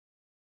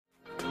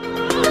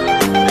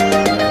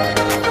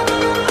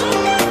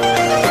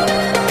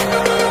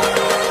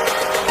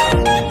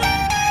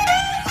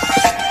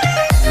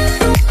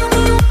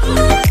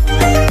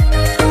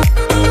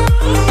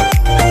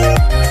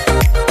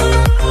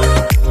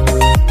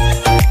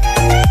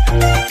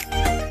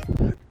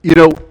You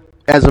know,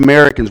 as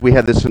Americans, we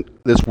have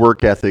this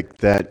work ethic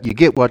that you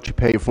get what you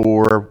pay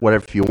for.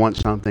 Whatever, if you want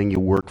something, you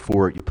work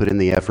for it. You put in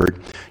the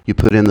effort. You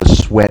put in the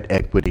sweat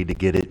equity to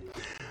get it.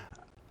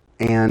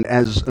 And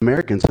as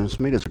Americans, it's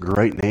made us a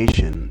great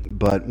nation.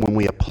 But when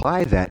we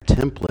apply that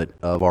template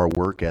of our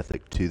work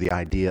ethic to the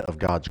idea of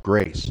God's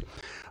grace,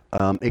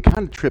 it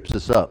kind of trips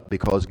us up,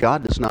 because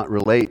God does not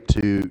relate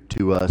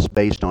to us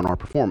based on our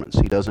performance.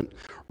 He doesn't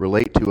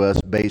relate to us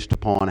based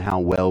upon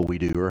how well we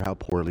do or how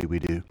poorly we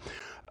do.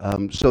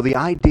 So the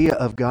idea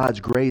of God's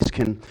grace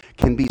can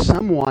be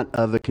somewhat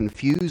of a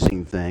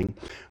confusing thing,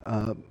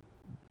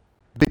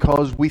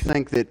 because we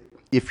think that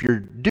if you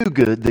do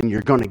good, then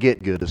you're going to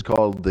get good. It's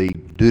called the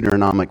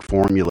Deuteronomic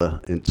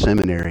formula in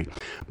seminary.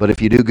 But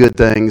if you do good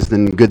things,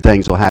 then good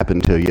things will happen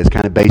to you. It's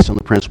kind of based on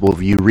the principle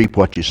of you reap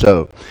what you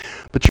sow.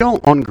 But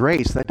on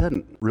grace, that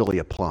doesn't really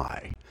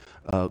apply.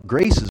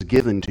 Grace is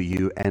given to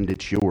you, and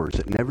it's yours.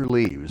 It never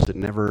leaves. It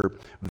never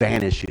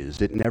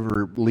vanishes. It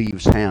never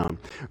leaves town.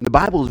 The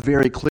Bible is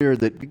very clear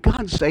that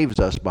God saves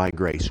us by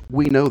grace.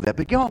 We know that.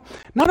 But y'all,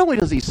 not only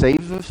does He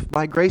save us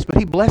by grace, but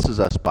He blesses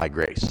us by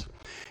grace.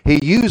 He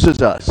uses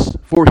us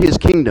for His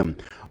kingdom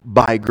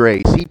by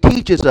grace. He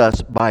teaches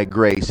us by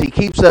grace. He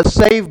keeps us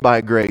saved by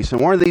grace.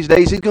 And one of these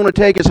days, He's going to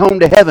take us home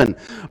to heaven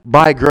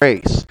by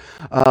grace.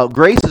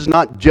 Grace is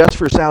not just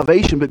for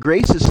salvation, but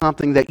grace is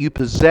something that you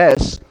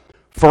possess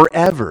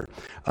forever.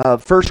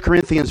 1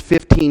 Corinthians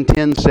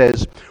 15:10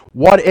 says,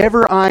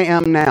 "Whatever I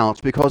am now,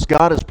 it's because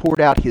God has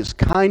poured out His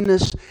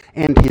kindness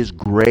and His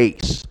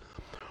grace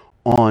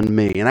on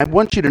me." And I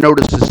want you to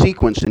notice the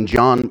sequence in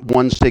John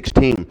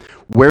 1:16.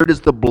 Where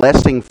does the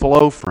blessing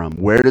flow from?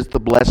 Where does the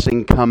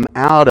blessing come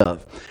out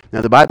of?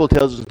 Now the Bible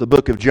tells us in the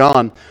book of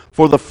John,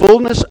 "For the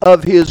fullness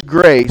of His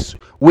grace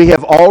we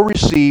have all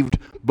received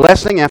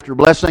blessing after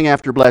blessing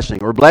after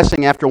blessing," or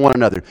blessing after one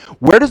another.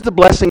 Where does the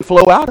blessing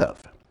flow out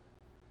of?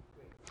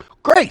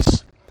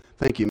 Grace.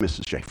 Thank you,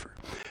 Mrs. Schaefer.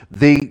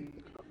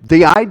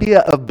 The idea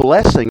of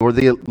blessing, or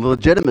the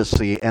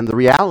legitimacy and the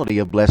reality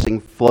of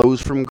blessing,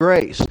 flows from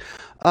grace.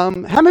 How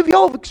many of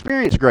y'all have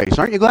experienced grace?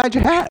 Aren't you glad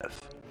you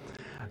have?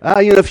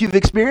 If you've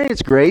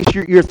experienced grace,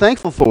 you're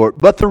thankful for it.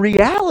 But the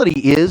reality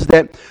is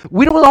that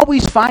we don't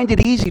always find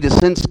it easy to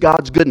sense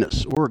God's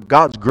goodness or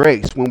God's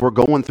grace when we're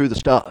going through the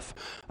stuff,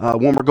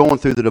 when we're going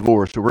through the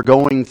divorce, or we're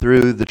going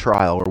through the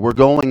trial, or we're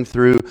going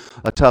through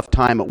a tough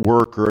time at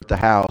work or at the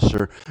house,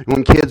 or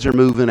when kids are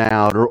moving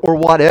out, or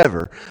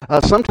whatever.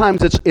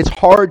 Sometimes it's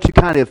hard to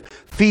kind of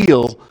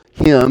feel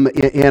Him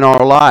in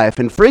our life,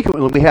 and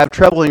frequently we have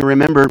trouble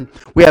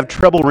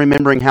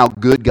remembering how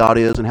good God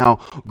is and how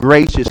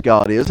gracious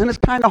God is, and it's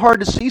kind of hard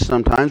to see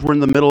sometimes. We're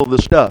in the middle of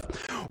the stuff.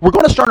 We're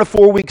going to start a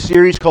 4-week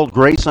series called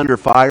Grace Under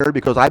Fire,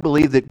 because I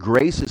believe that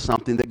grace is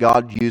something that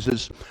God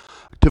uses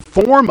to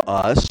form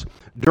us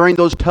during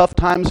those tough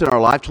times in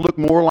our life, to look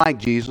more like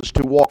Jesus,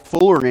 to walk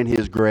fuller in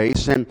His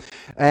grace,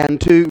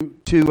 and to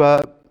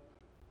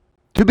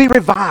be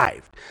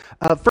revived.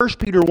 1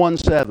 Peter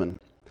 1:7.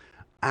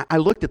 I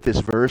looked at this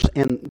verse,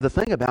 and the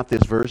thing about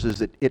this verse is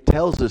that it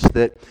tells us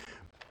that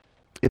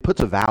it puts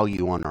a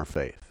value on our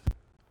faith.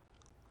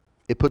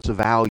 It puts a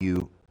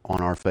value on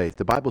our faith.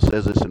 The Bible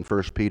says this in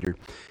 1 Peter.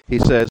 He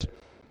says,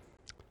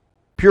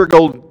 pure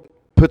gold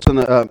put in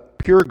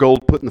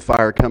the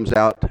fire comes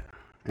out,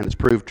 and it's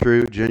proved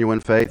true. Genuine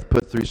faith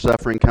put through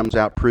suffering comes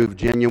out proved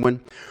genuine.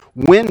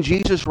 When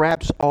Jesus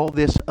wraps all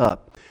this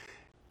up,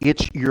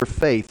 it's your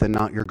faith and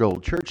not your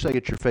gold. Church, say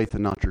it's your faith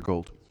and not your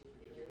gold.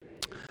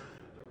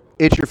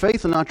 It's your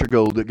faith and not your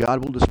gold that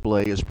God will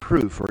display as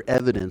proof or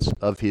evidence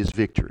of His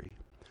victory.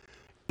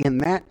 In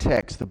that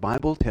text, the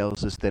Bible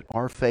tells us that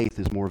our faith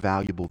is more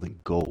valuable than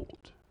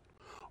gold.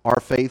 Our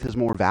faith is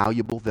more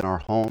valuable than our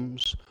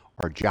homes,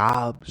 our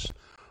jobs,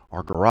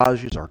 our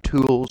garages, our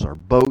tools, our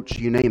boats,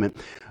 you name it.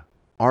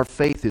 Our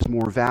faith is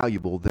more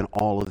valuable than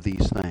all of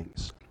these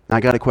things. Now, I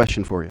got a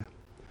question for you.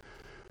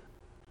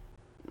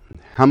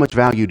 How much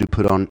value do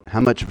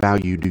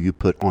you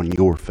put on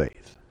your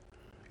faith?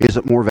 Is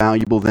it more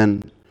valuable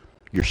than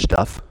your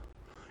stuff?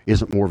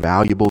 Is it more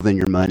valuable than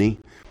your money?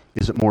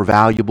 Is it more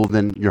valuable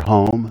than your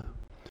home?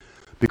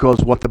 Because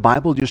what the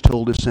Bible just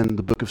told us in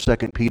the book of 2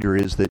 Peter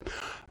is that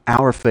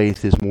our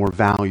faith is more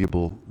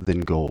valuable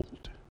than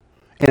gold.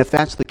 And if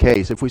that's the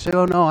case, if we say,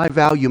 oh no, I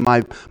value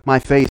my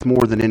faith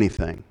more than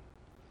anything,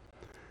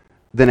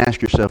 then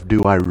ask yourself,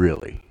 do I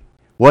really?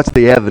 What's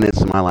the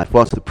evidence in my life?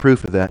 What's the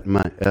proof of that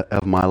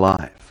of my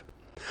life?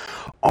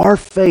 Our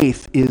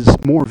faith is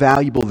more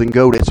valuable than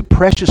gold. It's a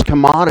precious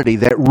commodity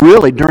that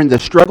really, during the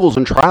struggles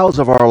and trials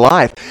of our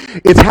life,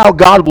 it's how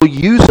God will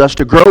use us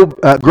to grow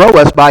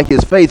us by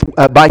His faith,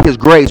 by His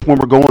grace when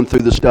we're going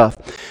through the stuff.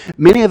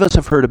 Many of us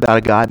have heard about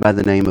a guy by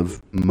the name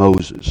of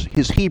Moses.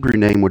 His Hebrew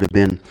name would have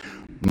been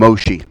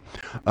Moshe.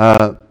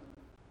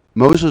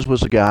 Moses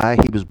was a guy,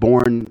 he was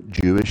born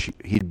Jewish.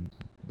 He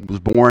was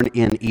born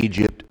in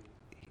Egypt.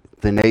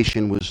 The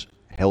nation was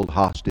held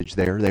hostage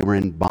there. They were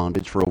in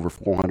bondage for over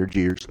 400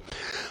 years.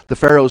 The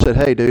Pharaoh said,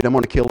 hey, dude, I'm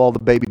going to kill all the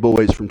baby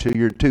boys from 2,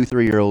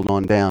 3-year-old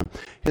on down.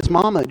 His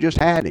mama just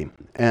had him.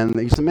 And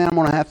he said, man, I'm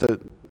going to have to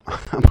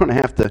I'm going to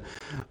have to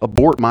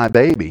abort my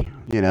baby,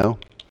 you know.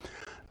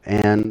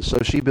 And so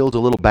she builds a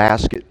little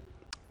basket,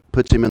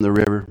 puts him in the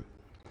river,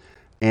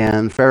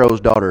 and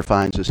Pharaoh's daughter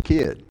finds this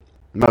kid,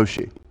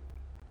 Moshe,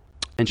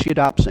 and she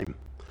adopts him.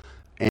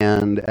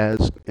 And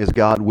as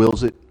God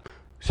wills it,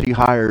 she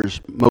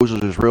hires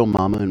Moses' real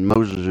mama and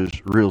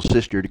Moses' real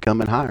sister to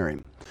come and hire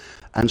him.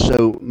 And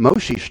so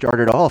Moshe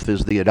started off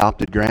as the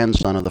adopted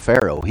grandson of the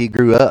Pharaoh. He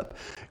grew up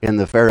in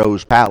the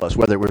Pharaoh's palace,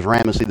 whether it was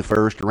Ramesses the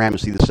First or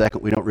Ramesses the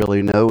Second, we don't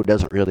really know. It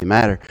doesn't really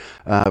matter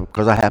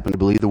because I happen to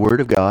believe the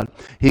Word of God.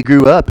 He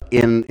grew up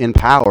in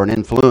power and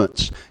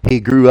influence. He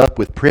grew up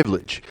with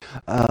privilege.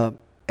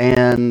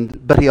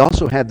 But he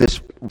also had this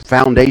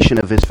foundation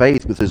of his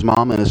faith with his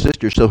mom and his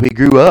sister. So he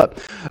grew up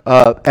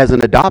as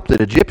an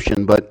adopted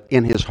Egyptian, but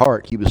in his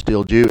heart he was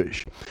still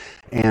Jewish.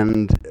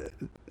 And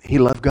he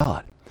loved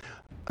God.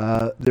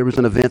 There was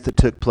an event that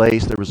took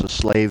place. There was a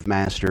slave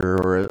master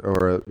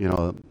or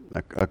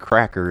a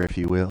cracker, if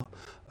you will.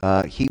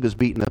 He was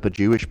beating up a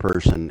Jewish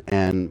person,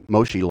 and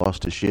Moshe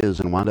lost his shiz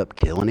and wound up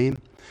killing him.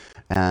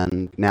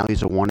 And now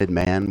he's a wanted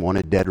man,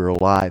 wanted dead or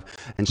alive.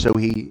 And so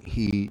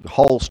he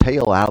hauls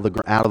tail out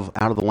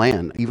of the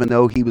land, even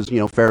though he was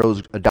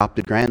Pharaoh's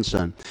adopted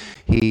grandson.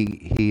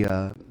 He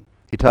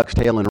tucks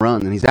tail and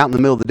runs, and he's out in the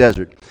middle of the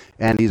desert,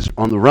 and he's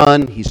on the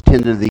run. He's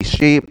tending to these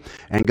sheep,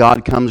 and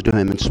God comes to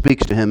him and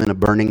speaks to him in a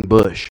burning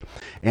bush.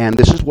 And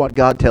this is what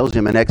God tells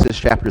him in Exodus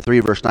chapter 3,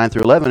 verse 9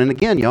 through 11. And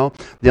again, y'all,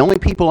 the only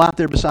people out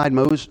there beside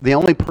Moses, the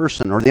only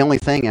person or the only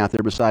thing out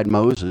there beside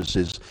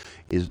Moses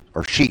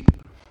are sheep.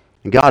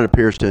 And God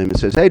appears to him and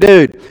says, "Hey,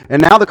 dude,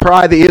 and now the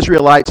cry of the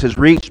Israelites has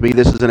reached me."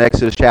 This is in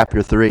Exodus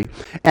chapter 3.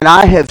 "And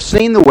I have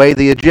seen the way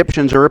the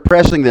Egyptians are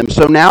oppressing them.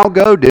 So now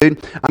go,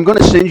 dude. I'm going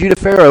to send you to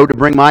Pharaoh to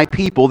bring my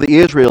people, the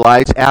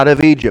Israelites, out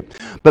of Egypt."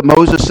 But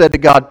Moses said to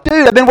God,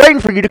 "Dude, I've been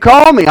waiting for you to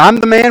call me. I'm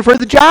the man for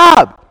the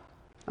job.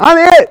 I'm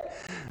it."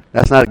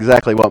 That's not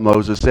exactly what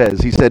Moses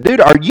says. He said,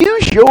 "Dude, are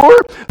you sure?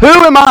 Who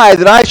am I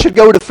that I should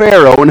go to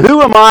Pharaoh? And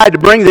who am I to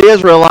bring the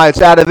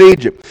Israelites out of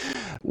Egypt?"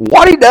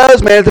 What he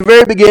does, man, at the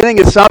very beginning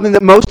is something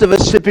that most of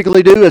us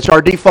typically do. It's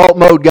our default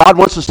mode. God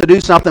wants us to do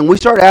something. We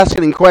start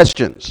asking him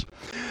questions.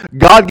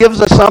 God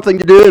gives us something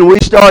to do, and we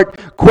start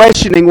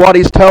questioning what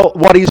he's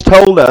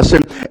told us.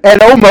 And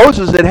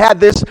Moses had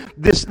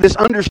this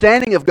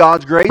understanding of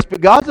God's grace,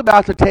 but God's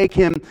about to take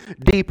him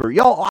deeper.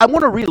 Y'all, I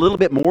want to read a little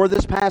bit more of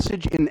this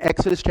passage in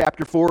Exodus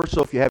chapter 4.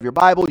 So if you have your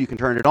Bible, you can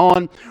turn it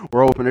on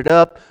or open it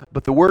up.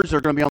 But the words are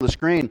going to be on the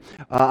screen.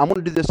 I'm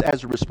going to do this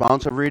as a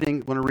responsive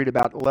reading. I'm going to read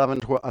about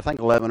 11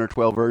 or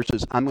 12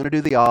 verses. I'm going to do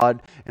the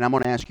odd, and I'm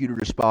going to ask you to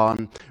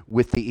respond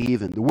with the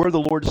even. The word of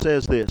the Lord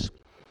says this.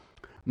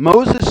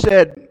 Moses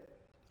said,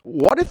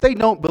 "What if they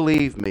don't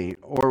believe me?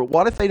 Or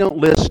what if they don't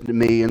listen to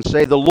me and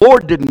say, 'The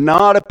Lord did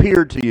not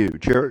appear to you,'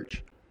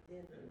 church?"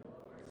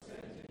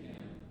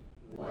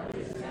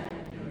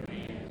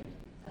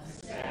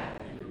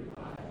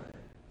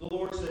 The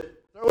Lord said,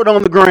 "Throw it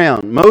on the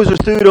ground." Moses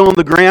threw it on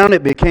the ground.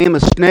 It became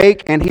a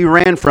snake, and he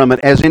ran from it,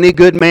 as any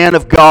good man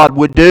of God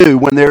would do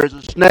when there is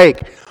a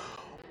snake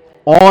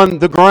on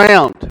the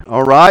ground.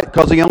 All right?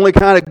 Because the only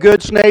kind of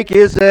good snake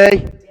is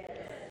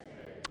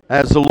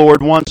as the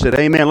Lord wants it.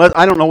 Amen.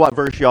 I don't know what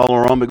verse y'all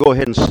are on, but go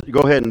ahead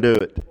and do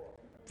it.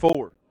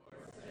 4.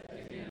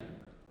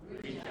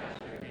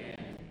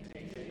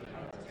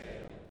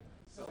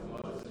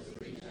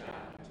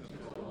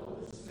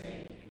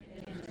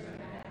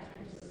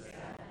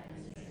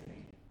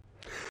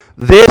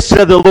 "This,"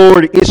 said the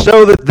Lord, "is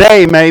so that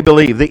they may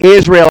believe," the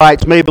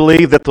Israelites may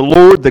believe, "that the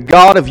Lord, the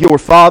God of your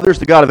fathers,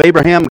 the God of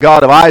Abraham,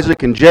 God of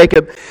Isaac and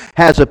Jacob,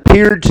 has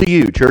appeared to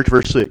you." Church,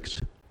 verse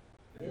 6.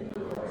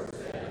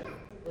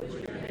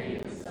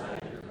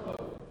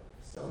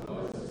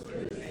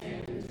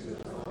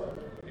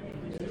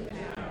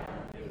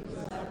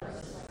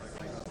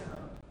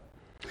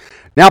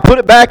 "Now put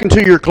it back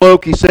into your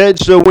cloak," he said.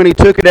 So when he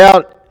took it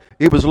out,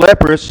 it was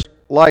leprous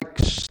like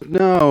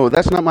snow.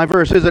 That's not my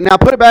verse, is it? "Now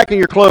put it back in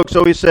your cloak."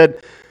 So he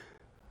said,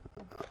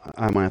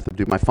 I'm going to have to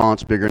do my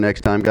fonts bigger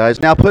next time,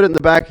 guys. "Now put it in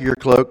the back of your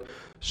cloak."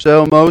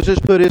 So Moses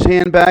put his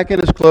hand back in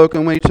his cloak,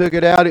 and when he took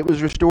it out, it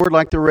was restored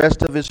like the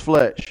rest of his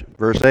flesh.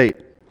 Verse 8.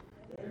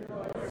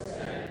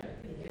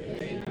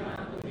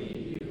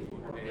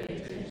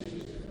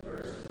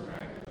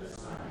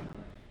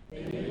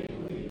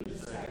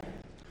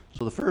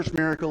 So the first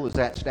miracle is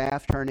that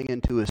staff turning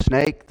into a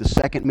snake. The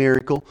second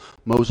miracle,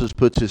 Moses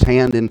puts his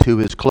hand into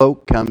his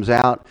cloak, comes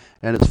out,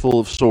 and it's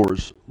full of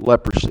sores,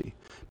 leprosy.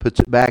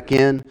 Puts it back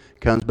in,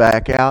 comes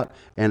back out,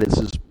 and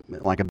it's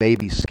like a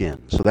baby's skin.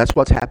 So that's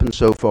what's happened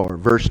so far.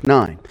 Verse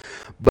 9.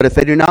 "But if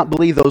they do not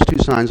believe those two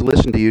signs,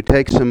 listen to you.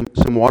 Take some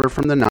water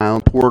from the Nile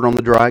and pour it on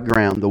the dry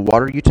ground. The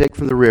water you take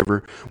from the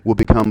river will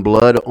become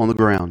blood on the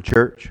ground."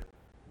 Church.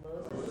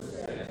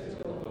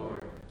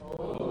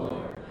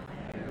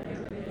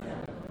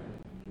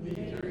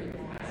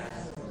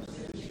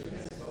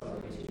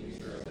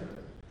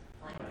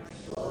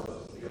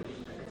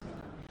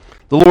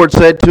 The Lord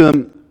said to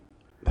him,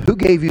 "Who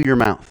gave you your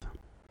mouth?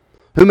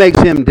 Who makes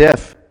him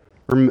deaf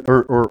or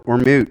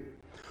mute?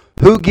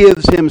 Who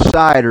gives him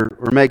sight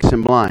or makes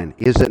him blind?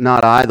 Is it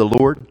not I, the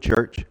Lord,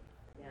 church?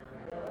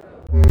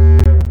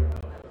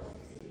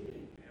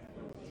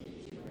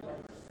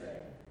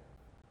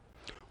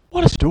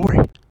 What a story.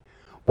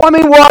 Well, I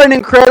mean, what an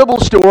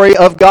incredible story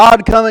of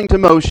God coming to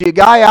Moshe, a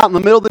guy out in the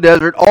middle of the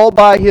desert all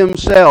by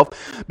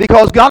himself,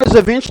 because God is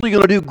eventually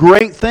going to do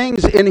great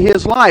things in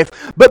his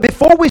life. But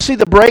before we see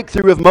the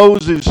breakthrough of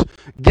Moses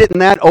getting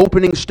that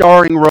opening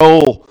starring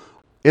role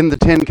in the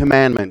Ten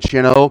Commandments,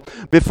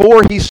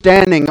 before he's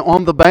standing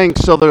on the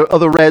banks of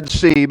the Red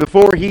Sea,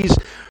 before he's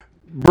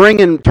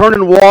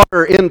turning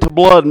water into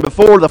blood, and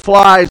before the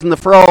flies and the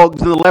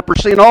frogs and the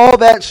leprosy and all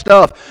that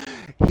stuff,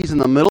 he's in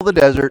the middle of the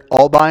desert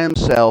all by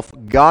himself.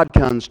 God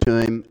comes to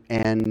him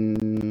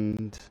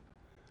and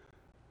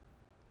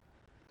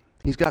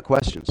he's got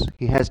questions.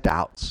 He has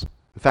doubts.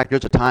 In fact,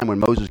 there's a time when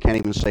Moses can't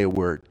even say a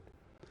word.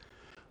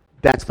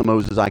 That's the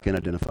Moses I can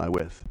identify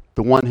with.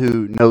 The one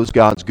who knows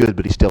God's good,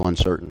 but he's still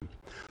uncertain.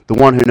 The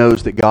one who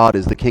knows that God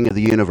is the king of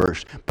the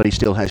universe, but he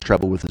still has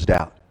trouble with his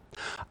doubt.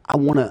 I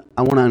want to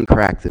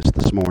uncrack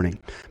this morning,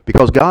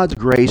 because God's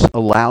grace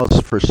allows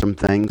for some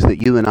things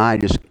that you and I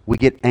we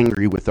get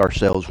angry with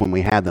ourselves when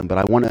we have them. But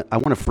I want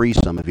to free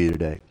some of you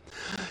today.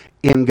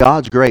 In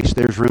God's grace,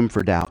 there's room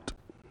for doubt.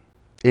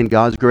 In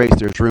God's grace,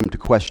 there's room to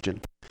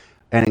question.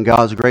 And in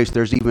God's grace,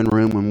 there's even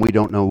room when we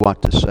don't know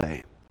what to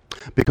say.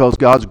 Because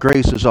God's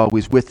grace is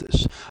always with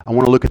us. I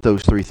want to look at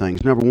those three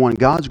things. Number one,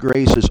 God's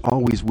grace is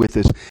always with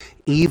us,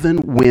 even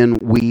when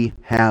we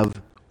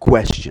have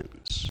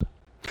questions.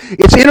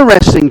 It's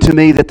interesting to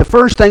me that the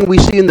first thing we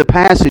see in the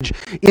passage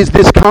is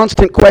this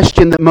constant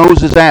question that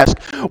Moses asked.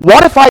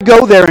 What if I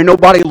go there and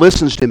nobody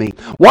listens to me?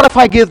 What if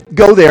I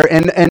go there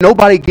and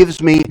nobody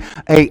gives me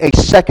a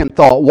second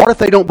thought? What if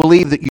they don't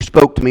believe that you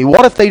spoke to me?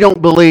 What if they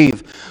don't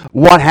believe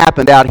what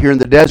happened out here in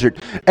the desert?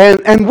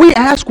 And we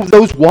ask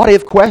those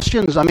what-if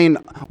questions. I mean,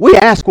 we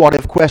ask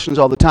what-if questions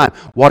all the time.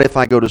 What if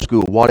I go to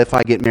school? What if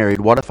I get married?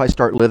 What if I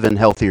start living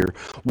healthier?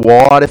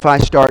 What if I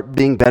start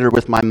being better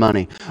with my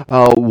money?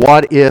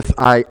 What if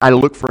I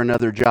look for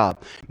another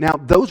job? Now,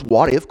 those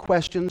what-if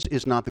questions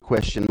is not the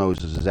question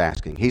Moses is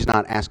asking. He's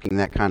not asking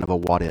that kind of a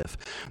what-if.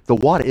 The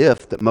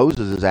what-if that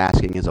Moses is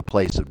asking is a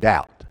place of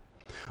doubt.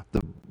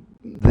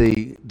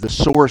 The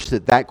source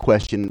that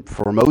question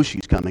for Moshe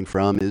is coming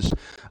from is,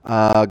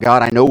 God,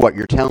 I know what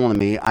you're telling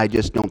me, I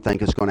just don't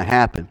think it's going to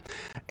happen.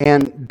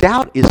 And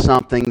doubt is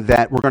something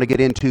that we're going to get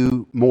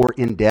into more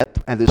in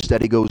depth as this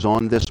study goes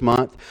on this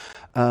month.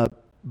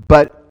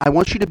 But I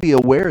want you to be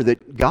aware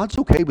that God's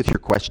okay with your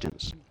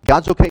questions.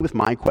 God's okay with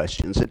my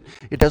questions.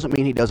 It doesn't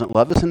mean he doesn't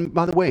love us. And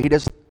by the way,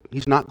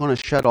 he's not going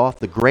to shut off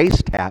the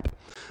grace tap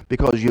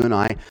because you and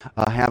I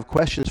have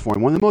questions for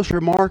him. One of the most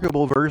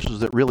remarkable verses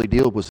that really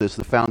deal with this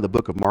is found in the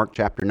book of Mark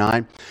chapter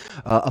 9.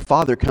 A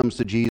father comes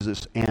to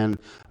Jesus and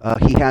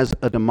he has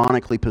a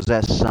demonically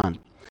possessed son.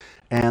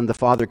 And the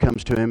father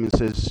comes to him and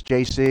says,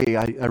 JC,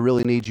 I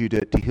really need you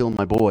to heal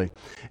my boy.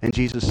 And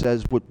Jesus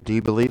says, well, do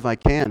you believe I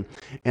can?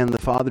 And the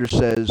father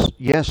says,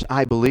 yes,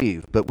 I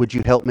believe, but would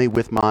you help me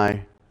with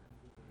my...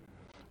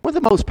 One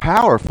of the most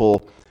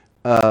powerful,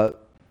 to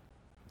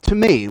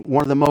me,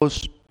 one of the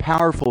most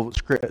powerful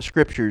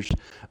scriptures,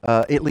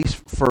 at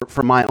least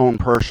for my own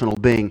personal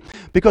being.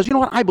 Because you know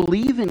what? I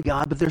believe in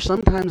God, but there's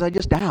sometimes I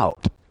just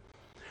doubt.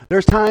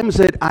 There's times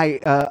that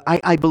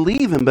I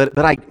believe him, but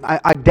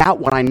I doubt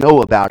what I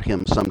know about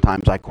him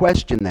sometimes. I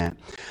question that.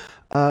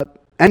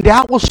 And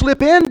doubt will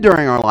slip in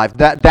during our life.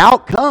 That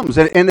doubt comes.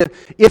 And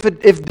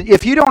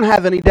if you don't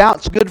have any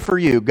doubts, good for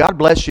you. God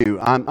bless you.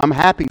 I'm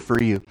happy for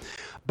you.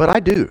 But I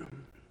do.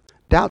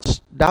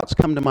 Doubts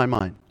come to my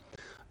mind.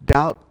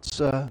 Doubts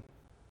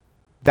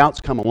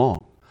come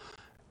along.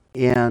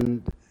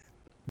 And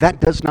that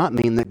does not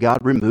mean that God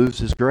removes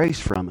his grace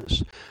from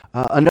us.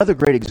 Another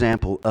great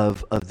example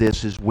of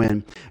this is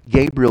when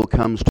Gabriel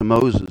comes to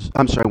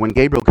when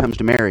Gabriel comes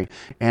to Mary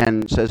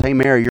and says, hey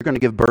Mary, you're going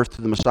to give birth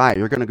to the Messiah.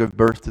 You're going to give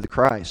birth to the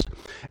Christ.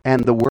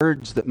 And the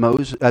words that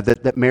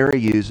that Mary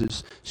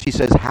uses, she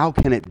says, how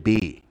can it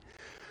be?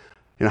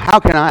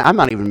 How can I'm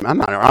not even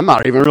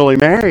really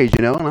married,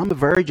 and I'm a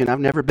virgin. I've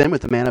never been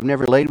with a man. I've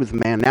never laid with a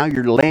man. Now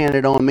you're laying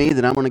it on me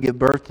that I'm going to give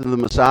birth to the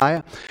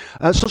Messiah.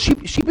 So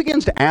she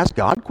begins to ask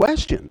God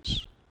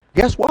questions.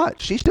 Guess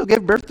what? She still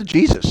gave birth to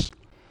Jesus.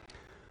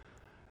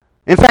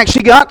 In fact,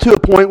 she got to a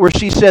point where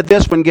she said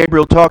this when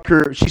Gabriel talked to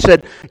her. She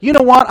said, you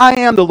know what? I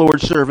am the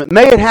Lord's servant.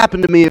 May it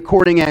happen to me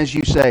according as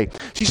you say.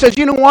 She says,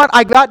 you know what?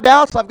 I got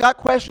doubts. I've got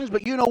questions.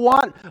 But you know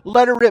what?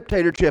 Let her rip,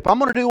 Tater Chip. I'm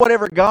going to do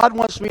whatever God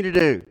wants me to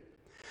do.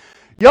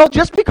 Y'all,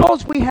 just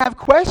because we have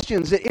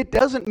questions, it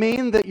doesn't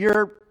mean that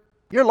you're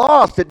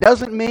lost. It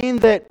doesn't mean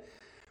that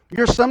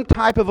you're some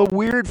type of a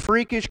weird,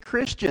 freakish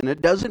Christian.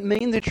 It doesn't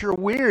mean that you're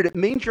weird. It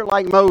means you're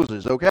like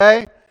Moses,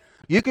 okay?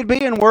 You could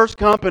be in worse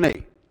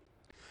company.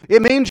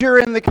 It means you're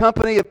in the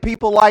company of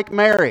people like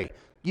Mary.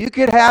 You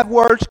could have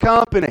worse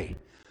company.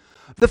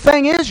 The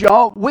thing is,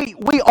 y'all,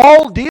 we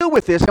all deal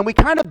with this, and we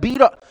kind of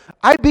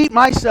I beat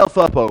myself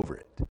up over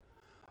it.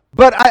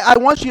 But I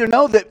want you to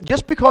know that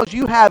just because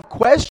you have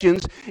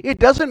questions, it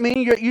doesn't mean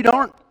you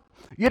don't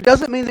It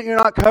doesn't mean that you're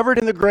not covered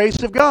in the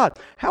grace of God.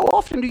 How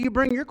often do you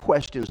bring your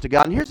questions to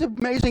God? And here's the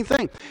amazing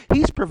thing.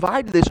 He's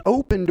provided this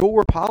open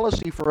door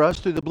policy for us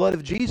through the blood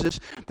of Jesus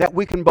that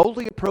we can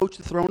boldly approach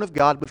the throne of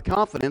God with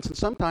confidence. And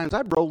sometimes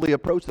I boldly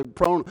approach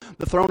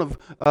the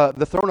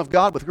throne of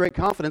God with great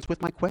confidence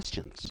with my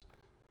questions.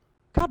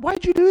 God,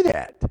 why'd you do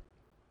that?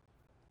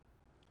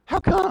 How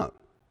come?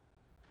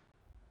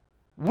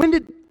 When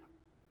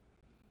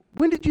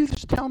did you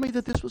just tell me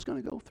that this was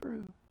going to go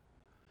through?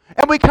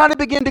 And we kind of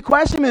begin to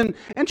question him.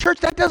 And church,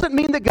 that doesn't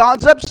mean that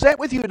God's upset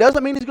with you. It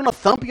doesn't mean he's going to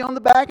thump you on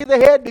the back of the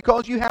head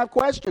because you have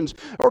questions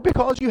or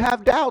because you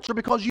have doubts or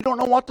because you don't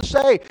know what to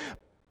say.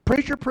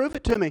 Preacher, prove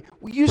it to me.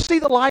 Well, you see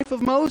the life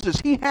of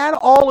Moses. He had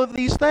all of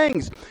these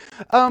things.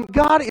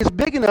 God is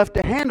big enough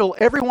to handle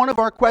every one of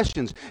our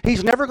questions.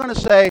 He's never going to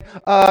say,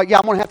 I'm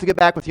going to have to get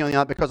back with you on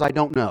that because I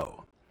don't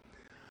know.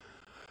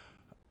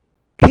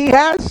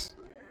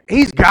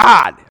 He's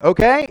God,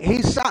 okay?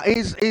 He's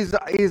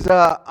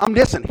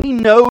omniscient. He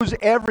knows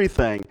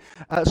everything.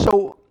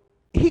 So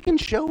he can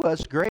show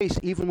us grace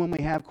even when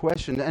we have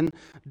questions. And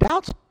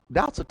doubt's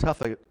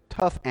a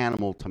tough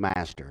animal to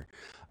master.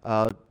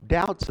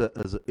 Doubt's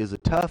is a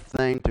tough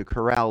thing to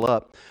corral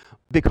up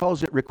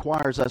because it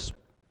requires us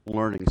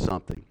learning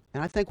something.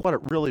 And I think what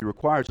it really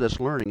requires us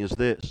learning is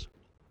this.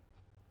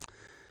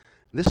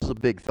 This is a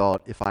big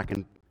thought if I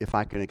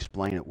can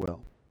explain it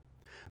well.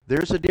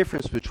 There's a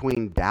difference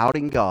between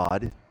doubting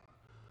God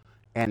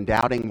and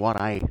doubting what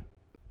I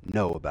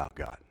know about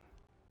God.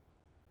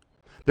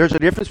 There's a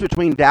difference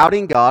between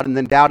doubting God and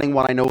then doubting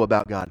what I know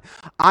about God.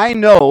 I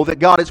know that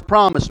God has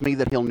promised me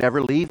that He'll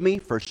never leave me,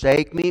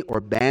 forsake me, or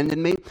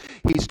abandon me.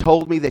 He's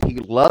told me that He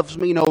loves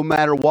me no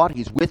matter what.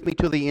 He's with me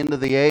to the end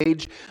of the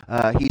age.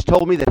 He's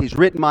told me that He's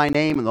written my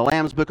name in the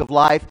Lamb's Book of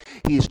Life.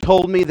 He's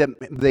told me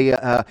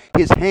that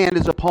His hand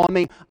is upon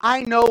me.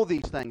 I know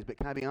these things, but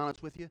can I be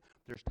honest with you?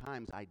 There's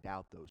times I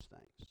doubt those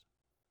things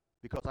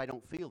because I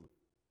don't feel them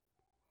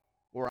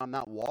or I'm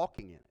not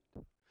walking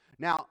in it.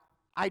 Now,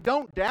 I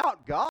don't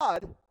doubt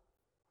God.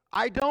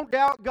 I don't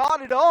doubt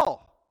God at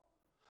all.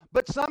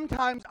 But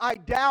sometimes I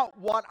doubt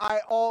what I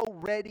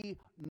already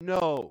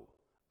know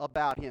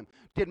about Him.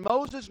 Did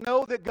Moses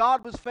know that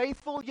God was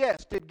faithful?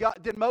 Yes.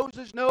 Did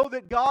Moses know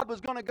that God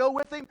was going to go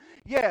with him?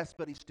 Yes,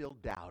 but he still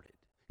doubted.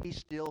 He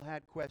still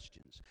had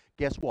questions.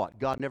 Guess what?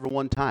 God never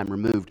one time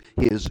removed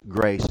His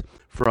grace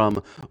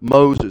from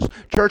Moses.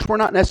 Church, we're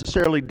not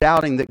necessarily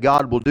doubting that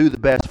God will do the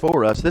best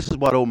for us. This is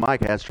what old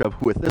Mike has trouble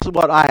with. This is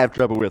what I have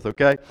trouble with,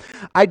 okay?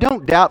 I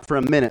don't doubt for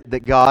a minute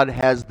that God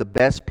has the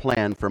best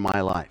plan for my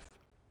life.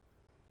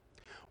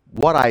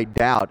 What I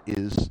doubt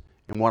is,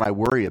 and what I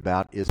worry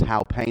about, is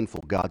how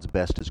painful God's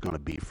best is going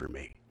to be for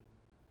me.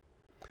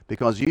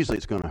 Because usually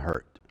it's going to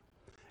hurt.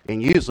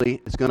 And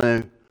usually it's going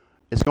to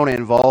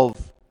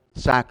involve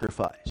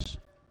sacrifice.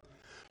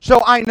 So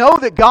I know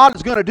that God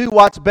is going to do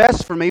what's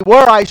best for me.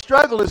 Where I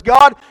struggle is,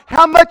 God,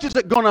 how much is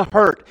it going to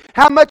hurt?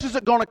 How much is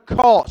it going to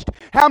cost?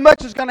 How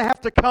much is going to have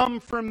to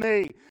come from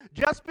me?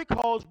 Just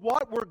because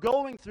what we're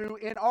going through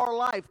in our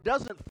life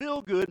doesn't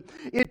feel good,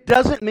 it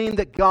doesn't mean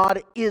that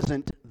God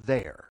isn't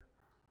there.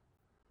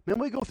 Man,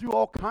 we go through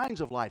all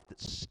kinds of life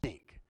that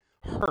stink,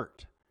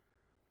 hurt.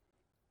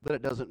 But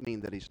it doesn't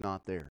mean that He's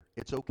not there.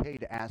 It's okay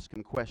to ask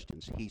Him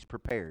questions. He's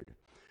prepared.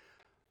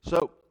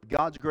 So,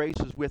 God's grace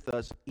is with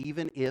us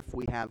even if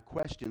we have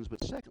questions.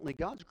 But secondly,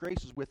 God's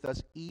grace is with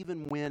us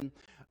even when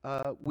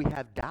we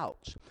have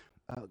doubts.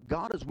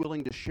 God is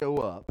willing to show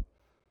up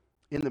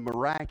in the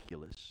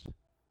miraculous,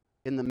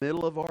 in the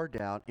middle of our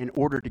doubt, in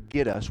order to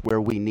get us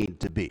where we need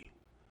to be.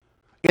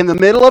 In the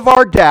middle of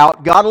our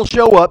doubt, God will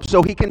show up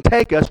so He can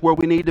take us where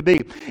we need to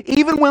be.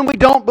 Even when we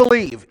don't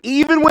believe,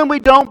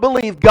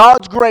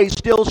 God's grace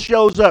still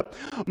shows up.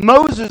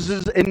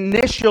 Moses'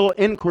 initial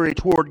inquiry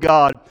toward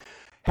God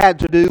had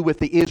to do with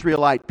the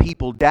Israelite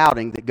people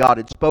doubting that God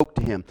had spoke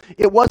to him.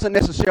 It wasn't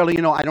necessarily,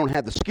 I don't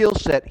have the skill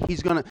set.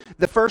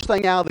 The first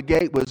thing out of the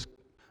gate was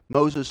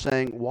Moses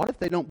saying, what if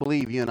they don't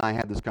believe you and I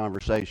had this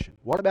conversation?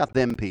 What about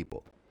them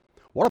people?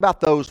 What about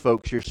those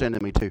folks you're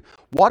sending me to?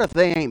 What if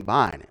they ain't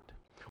buying it?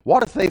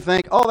 What if they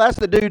think, oh, that's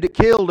the dude that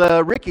killed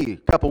Ricky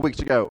a couple weeks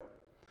ago?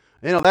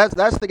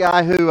 That's the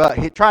guy who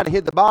tried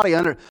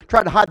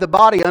to hide the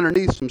body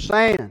underneath some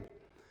sand.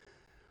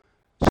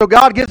 So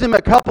God gives him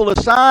a couple of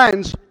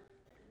signs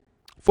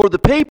for the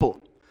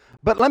people.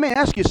 But let me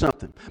ask you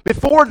something.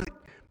 Before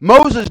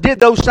Moses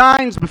did those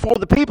signs before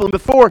the people, and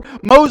before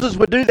Moses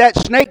would do that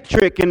snake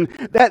trick and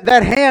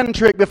that hand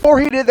trick, before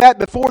he did that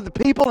before the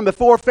people and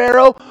before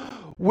Pharaoh,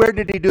 where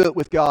did he do it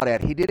with God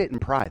at? He did it in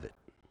private.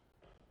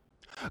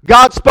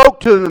 God spoke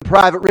to him in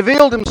private,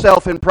 revealed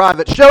Himself in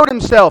private, showed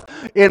Himself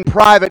in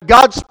private.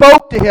 God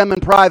spoke to him in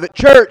private.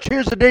 Church,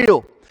 here's the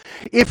deal.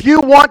 If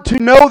you want to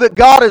know that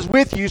God is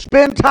with you,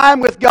 spend time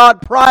with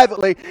God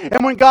privately.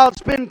 And when God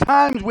spends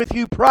time with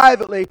you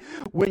privately,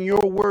 when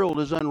your world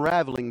is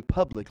unraveling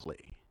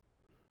publicly,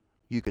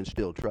 you can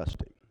still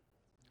trust Him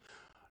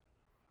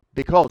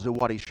because of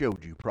what He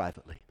showed you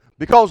privately.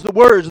 Because the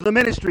words of the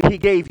ministry He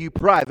gave you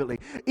privately.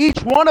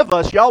 Each one of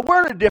us, y'all,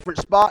 we're in a different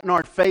spot in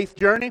our faith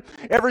journey.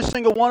 Every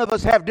single one of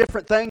us have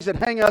different things that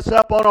hang us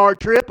up on our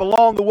trip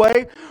along the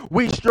way.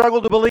 We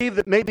struggle to believe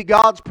that maybe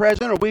God's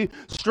present, or we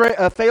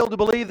fail to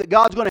believe that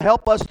God's going to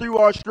help us through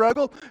our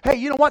struggle. Hey,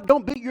 you know what?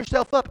 Don't beat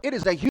yourself up. It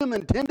is a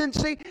human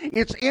tendency.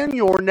 It's in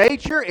your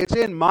nature. It's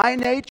in my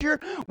nature.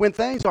 When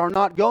things are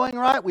not going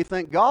right, we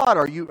think, God,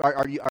 are you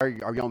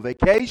on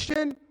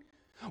vacation?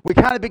 We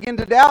kind of begin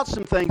to doubt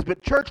some things,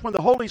 but church, when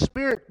the Holy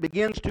Spirit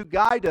begins to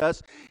guide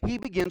us, He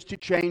begins to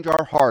change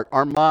our heart,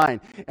 our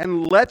mind,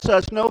 and lets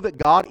us know that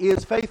God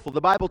is faithful. The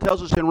Bible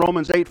tells us in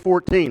Romans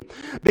 8:14,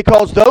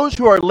 because those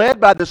who are led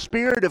by the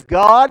Spirit of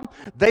God,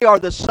 they are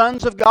the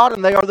sons of God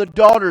and they are the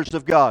daughters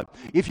of God.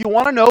 If you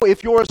want to know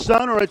if you're a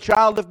son or a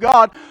child of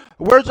God,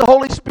 where's the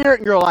Holy Spirit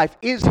in your life?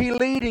 Is He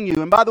leading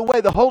you? And by the way,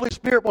 the Holy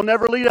Spirit will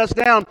never lead us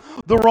down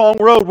the wrong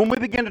road. When we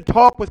begin to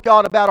talk with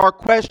God about our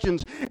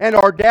questions and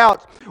our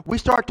doubts, we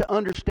start to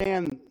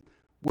understand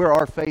where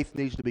our faith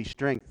needs to be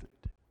strengthened.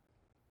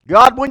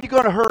 God, when are you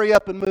going to hurry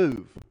up and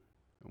move?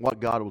 What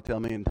God will tell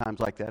me in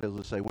times like that is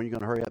to say, when are you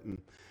going to hurry up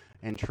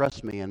and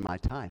trust me in my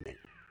timing?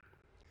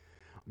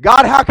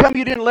 God, how come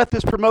you didn't let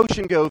this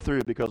promotion go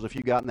through? Because if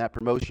you got in that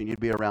promotion, you'd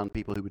be around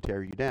people who would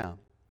tear you down.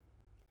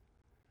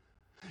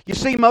 You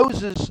see,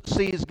 Moses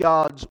sees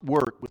God's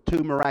work with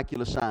two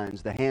miraculous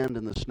signs, the hand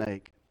and the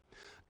snake.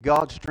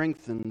 God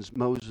strengthens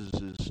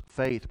Moses'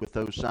 faith with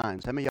those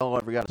signs. How many of y'all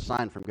ever got a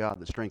sign from God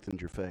that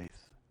strengthens your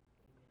faith?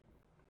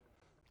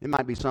 It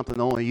might be something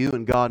only you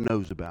and God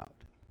knows about.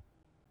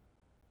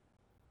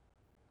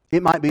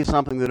 It might be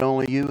something that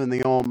only you and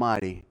the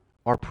Almighty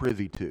are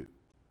privy to.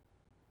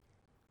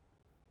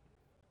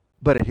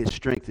 But it has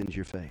strengthened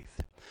your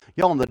faith.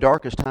 Y'all, in the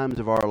darkest times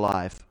of our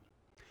life,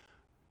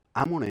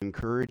 I want to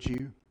encourage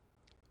you.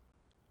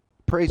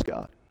 Praise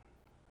God.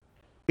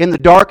 In the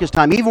darkest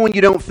time, even when you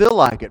don't feel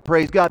like it,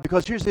 praise God.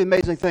 Because here's the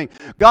amazing thing.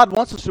 God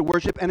wants us to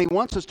worship and He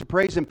wants us to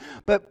praise Him.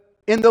 But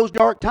in those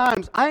dark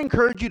times, I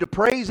encourage you to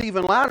praise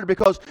even louder,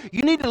 because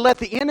you need to let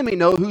the enemy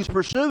know who's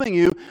pursuing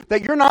you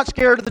that you're not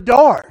scared of the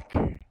dark.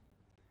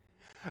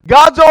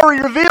 God's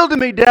already revealed to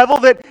me, devil,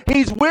 that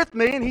He's with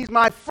me and He's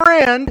my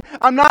friend.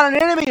 I'm not an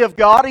enemy of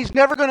God. He's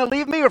never going to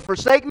leave me or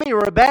forsake me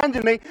or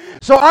abandon me.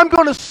 So I'm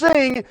going to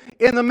sing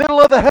in the middle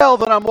of the hell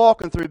that I'm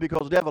walking through,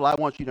 because, devil, I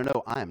want you to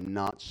know I am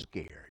not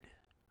scared.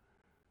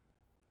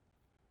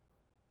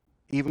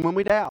 Even when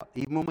we doubt,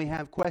 even when we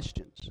have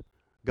questions,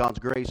 God's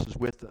grace is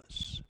with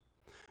us.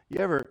 You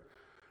ever,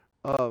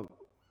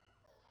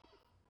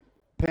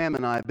 Pam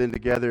and I have been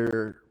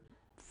together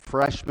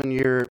freshman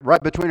year,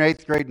 right between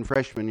 8th grade and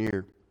freshman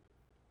year.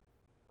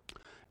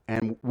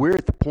 And we're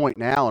at the point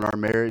now in our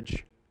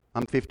marriage,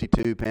 I'm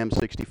 52, Pam's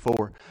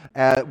 64,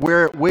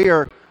 where we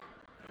are,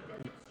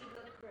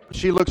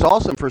 she looks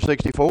awesome for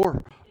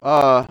 64.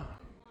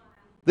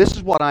 This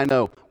is what I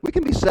know. We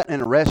can be sitting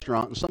in a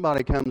restaurant and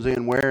somebody comes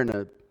in wearing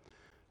a,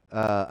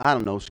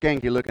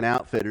 skanky looking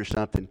outfit or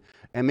something.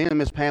 And me and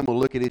Miss Pam will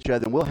look at each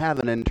other and we'll have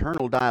an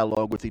internal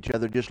dialogue with each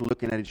other, just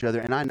looking at each other.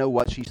 And I know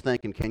what she's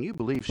thinking. Can you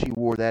believe she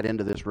wore that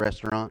into this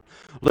restaurant?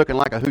 Looking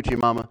like a hoochie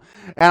mama.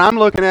 And I'm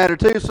looking at her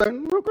too,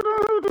 saying, look at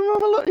that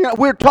hoochie mama. You know,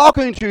 we're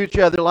talking to each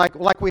other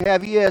like we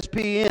have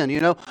ESPN, you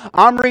know.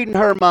 I'm reading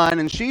her mind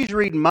and she's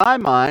reading my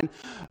mind.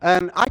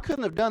 And I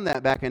couldn't have done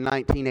that back in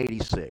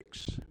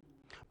 1986.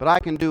 But I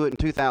can do it in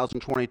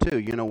 2022.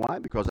 You know why?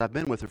 Because I've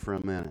been with her for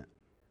a minute.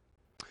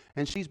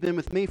 And she's been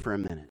with me for a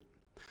minute.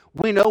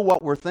 We know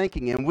what we're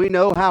thinking, and we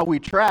know how we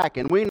track,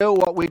 and we know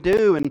what we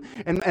do,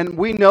 and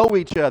we know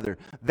each other.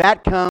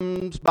 That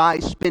comes by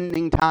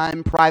spending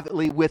time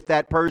privately with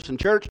that person.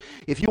 Church,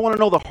 if you want to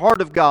know the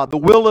heart of God, the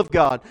will of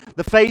God,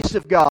 the face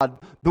of God,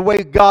 the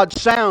way God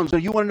sounds, or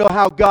you want to know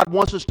how God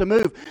wants us to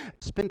move,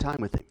 spend time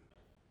with Him.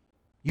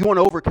 You want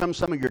to overcome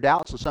some of your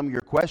doubts and some of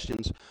your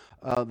questions.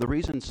 The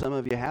reason some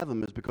of you have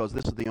them is because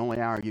this is the only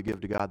hour you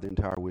give to God the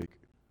entire week.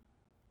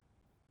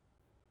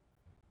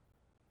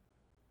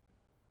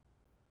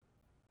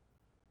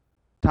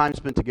 Time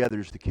spent together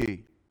is the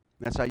key.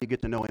 That's how you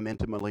get to know Him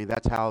intimately.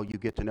 That's how you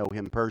get to know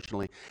Him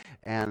personally.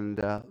 And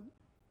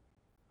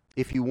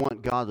if you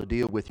want God to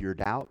deal with your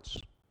doubts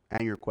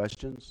and your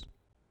questions,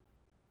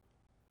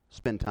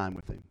 spend time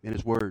with Him. In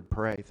His Word,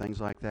 pray,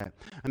 things like that.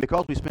 And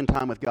because we spend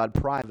time with God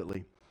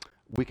privately,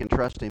 we can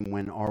trust Him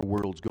when our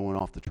world's going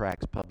off the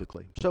tracks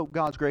publicly. So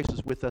God's grace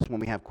is with us when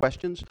we have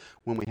questions,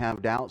 when we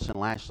have doubts, and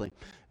lastly,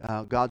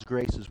 God's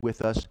grace is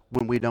with us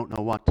when we don't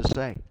know what to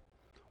say.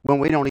 When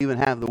we don't even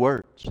have the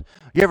words.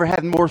 You ever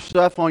had more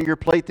stuff on your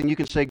plate than you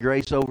can say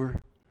grace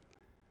over?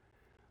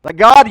 Like,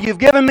 God, you've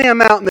given me a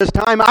mountain this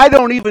time. I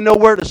don't even know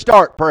where to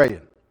start praying.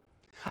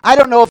 I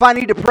don't know if I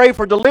need to pray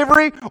for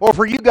delivery or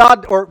for you,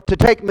 God, or to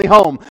take me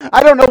home.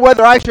 I don't know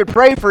whether I should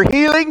pray for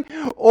healing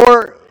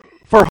or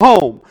for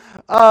home.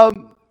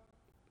 And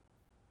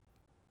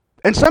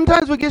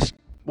sometimes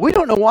we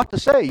don't know what to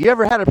say. You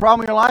ever had a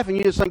problem in your life and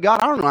you just think,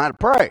 God, I don't know how to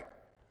pray.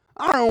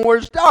 I don't know where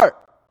to start.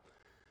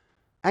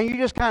 And you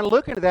just kind of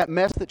look into that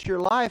mess that's your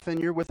life, and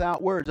you're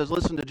without words. I was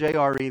listening to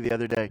JRE the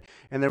other day,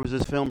 and there was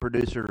this film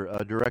producer,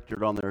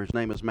 director on there. His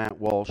name is Matt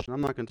Walsh. And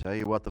I'm not going to tell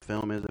you what the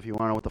film is. If you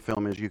want to know what the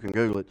film is, you can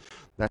Google it.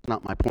 That's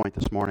not my point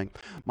this morning.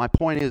 My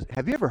point is,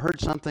 have you ever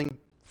heard something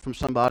from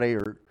somebody,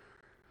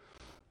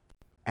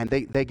 and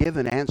they give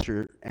an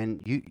answer,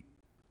 and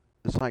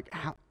it's like,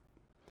 how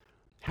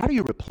do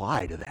you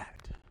reply to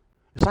that?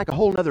 It's like a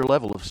whole other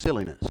level of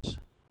silliness.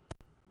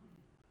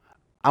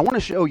 I want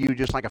to show you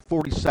just like a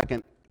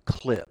 40-second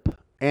clip.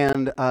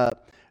 And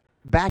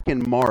back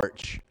in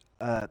March,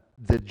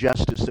 the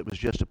justice that was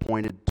just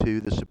appointed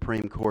to the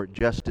Supreme Court,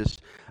 Justice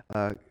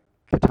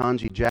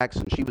Ketanji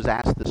Jackson, she was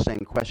asked the same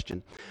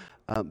question.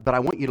 But I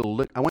want you to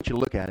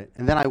look at it,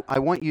 and then I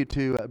want you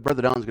to.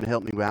 Brother Don's going to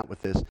help me out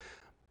with this.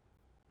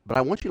 But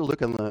I want you to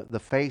look on the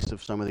face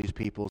of some of these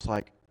people. It's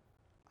like,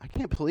 I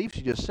can't believe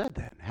she just said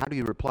that. How do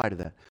you reply to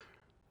that,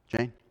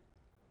 Jane?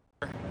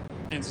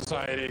 In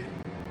society,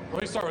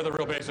 let me start with a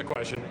real basic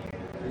question.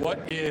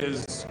 What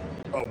is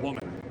a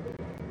woman?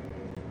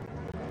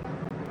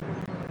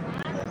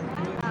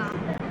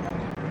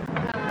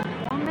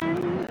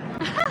 Woman?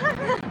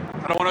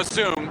 I don't want to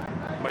assume,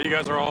 but you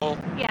guys are all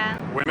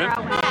women? We're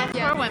all women. Yes,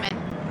 we're women.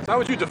 So how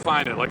would you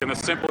define it, like in the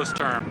simplest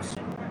terms?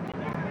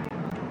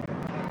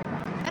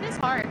 That is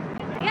hard.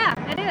 Yeah,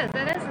 it is.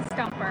 It is a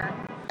stumper.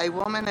 A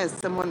woman is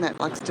someone that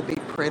likes to be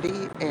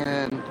pretty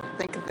and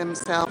think of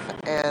themselves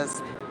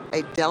as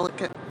a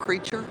delicate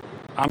creature.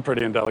 I'm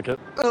pretty indelicate.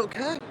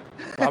 Okay.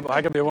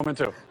 I could be a woman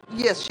too.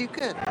 Yes, you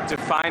could.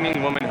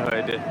 Defining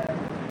womanhood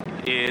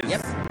is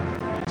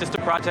just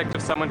a project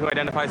of someone who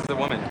identifies as a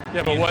woman.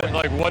 Yeah, but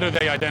what do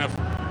they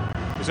identify?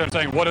 You see what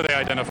I'm saying? What do they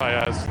identify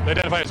as? They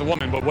identify as a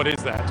woman, but what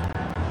is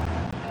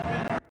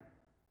that?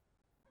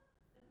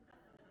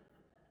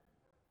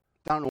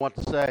 Don't know what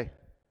to say.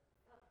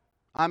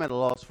 I'm at a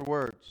loss for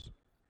words.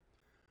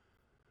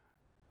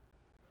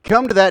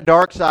 Come to that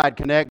Dark Side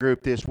Connect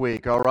group this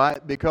week, all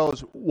right?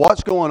 Because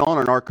what's going on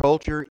in our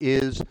culture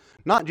is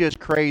not just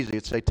crazy,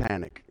 it's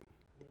satanic.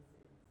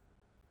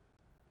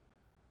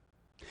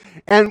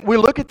 And we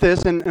look at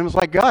this and it's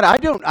like, God, I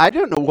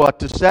don't know what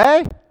to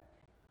say.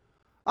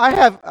 I'm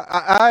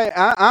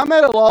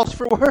at a loss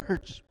for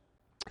words.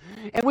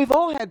 And we've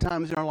all had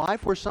times in our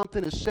life where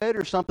something is said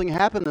or something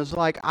happened that's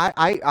like,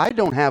 I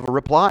don't have a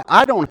reply.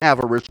 I don't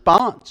have a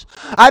response.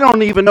 I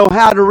don't even know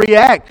how to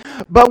react.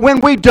 But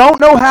when we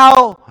don't know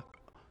how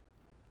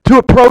to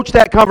approach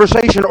that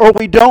conversation or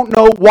we don't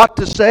know what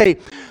to say,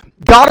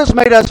 God has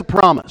made us a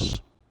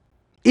promise.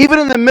 Even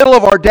in the middle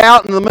of our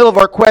doubt, in the middle of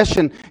our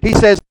question, He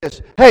says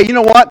this, hey, you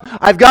know what?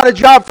 I've got a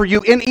job for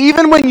you. And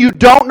even when you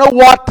don't know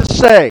what to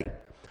say,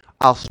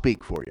 I'll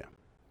speak for you.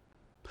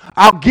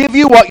 I'll give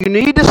you what you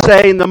need to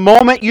say in the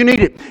moment you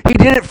need it. He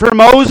did it for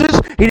Moses.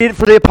 He did it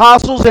for the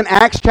apostles in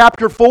Acts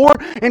chapter 4.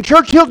 And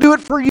church, He'll do it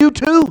for you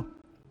too.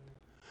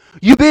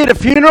 You be at a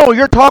funeral,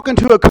 you're talking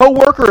to a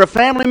coworker, a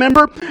family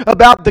member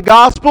about the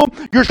gospel.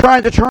 You're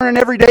trying to turn an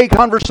everyday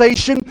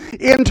conversation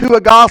into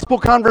a gospel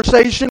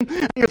conversation.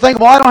 You're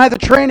thinking, well, I don't have the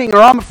training, or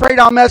I'm afraid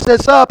I'll mess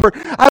this up, or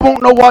I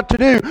won't know what to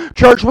do.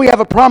 Church, we have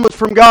a promise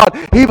from God.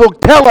 He will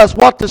tell us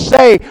what to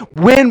say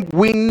when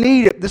we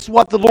need it. This is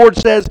what the Lord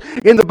says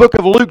in the book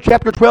of Luke,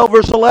 chapter 12,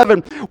 verse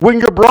 11. When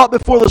you're brought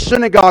before the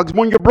synagogues,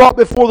 when you're brought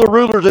before the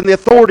rulers and the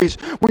authorities,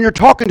 when you're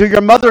talking to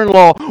your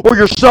mother-in-law or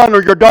your son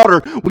or your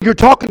daughter, when you're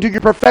talking to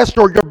your professor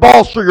or your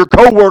boss or your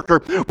coworker,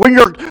 when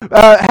you're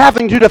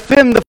having to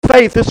defend the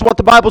faith, this is what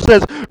the Bible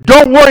says.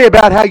 Don't worry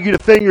about how you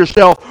defend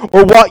yourself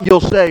or what you'll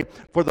say,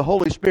 for the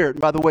Holy Spirit,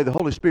 and by the way, the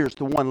Holy Spirit's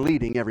the one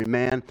leading every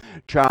man,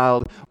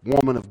 child,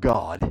 woman of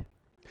God.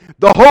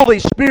 The Holy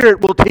Spirit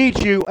will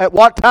teach you at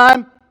what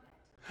time?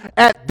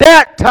 At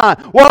that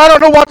time. Well, I don't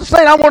know what to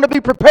say, and I want to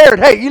be prepared.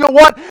 Hey, you know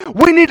what?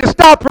 We need to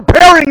stop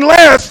preparing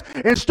less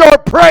and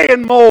start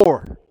praying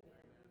more.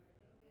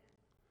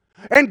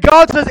 And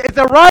God says, at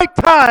the right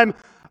time,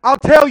 I'll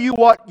tell you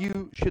what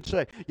you should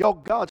say. Y'all,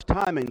 God's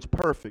timing's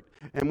perfect.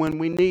 And when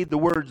we need the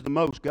words the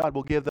most, God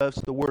will give us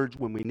the words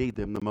when we need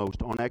them the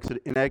most.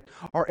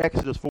 Our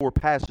Exodus 4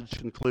 passage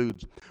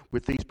concludes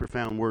with these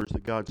profound words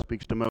that God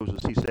speaks to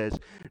Moses. He says,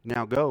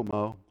 now go,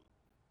 Mo.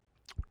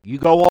 You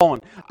go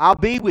on. I'll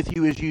be with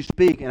you as you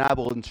speak, and I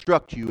will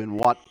instruct you in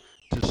what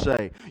to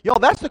say. Y'all,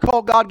 that's the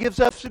call God gives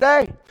us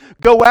today.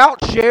 Go out,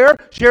 share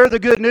the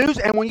good news,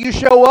 and when you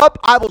show up,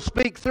 I will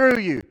speak through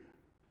you.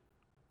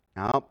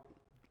 Now,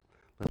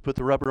 let's put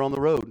the rubber on the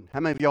road. How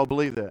many of y'all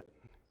believe that?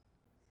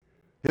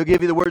 He'll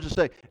give you the words to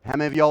say. How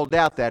many of y'all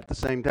doubt that at the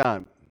same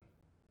time?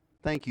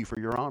 Thank you for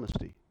your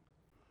honesty.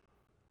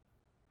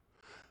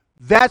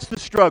 That's the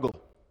struggle.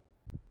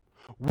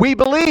 We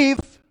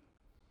believe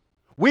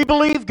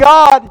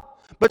God,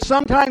 but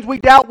sometimes we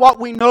doubt what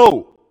we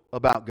know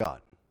about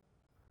God.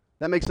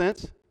 That makes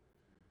sense?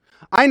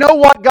 I know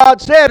what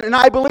God said, and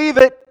I believe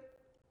it.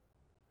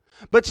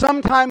 But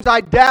sometimes I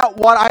doubt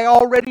what I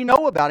already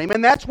know about Him,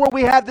 and that's where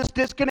we have this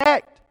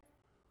disconnect.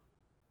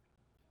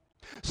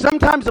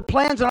 Sometimes the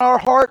plans in our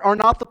heart are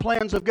not the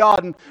plans of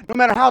God. And no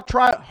matter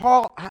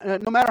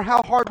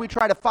how hard we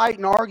try to fight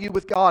and argue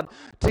with God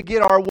to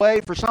get our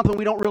way for something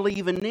we don't really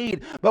even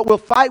need, but we'll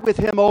fight with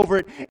Him over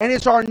it. And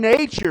it's our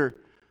nature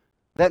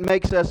that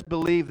makes us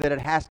believe that it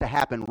has to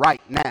happen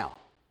right now.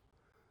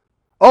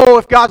 Oh,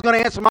 if God's going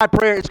to answer my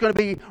prayer, it's going to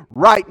be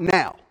right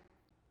now.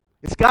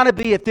 It's got to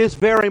be at this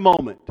very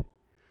moment.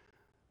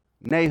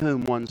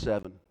 Nahum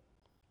 1:7.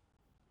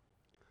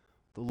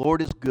 The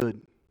Lord is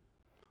good.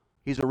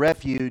 He's a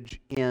refuge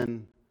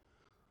in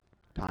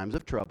times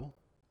of trouble.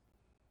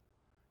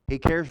 He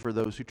cares for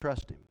those who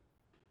trust Him.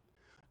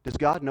 Does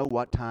God know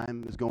what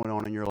time is going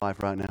on in your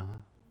life right now?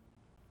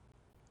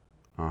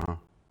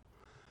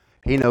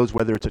 He knows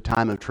whether it's a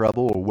time of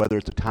trouble or whether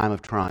it's a time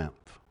of triumph.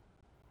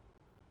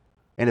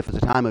 And if it's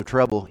a time of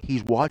trouble,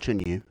 He's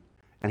watching you,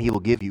 and He will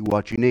give you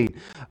what you need.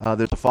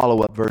 There's a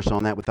follow-up verse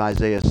on that with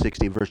Isaiah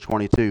 60, verse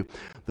 22.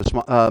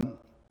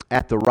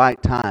 At the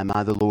right time,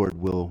 I, the Lord,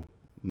 will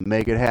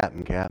make it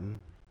happen, Captain.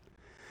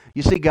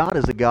 You see, God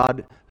is a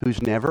God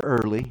who's never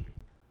early.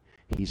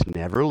 He's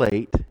never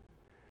late.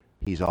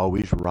 He's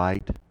always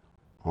right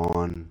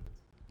on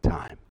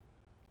time.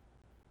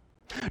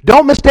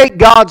 Don't mistake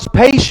God's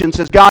patience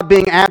as God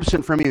being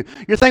absent from you.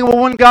 You're thinking,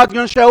 well, when God's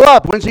going to show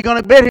up? When's He going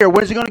to be here?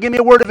 When is He going to give me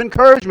a word of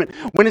encouragement?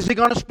 When is He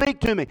going to speak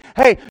to me?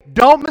 Hey,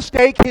 don't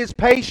mistake His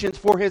patience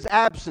for His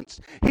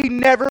absence. He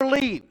never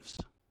leaves.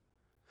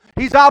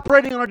 He's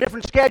operating on a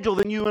different schedule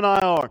than you and I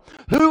are.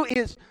 Who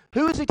is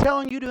He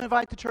telling you to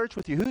invite to church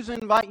with you? Who's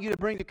inviting you to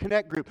bring to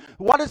Connect Group?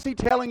 What is He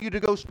telling you to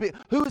go speak?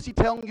 Who is He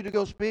telling you to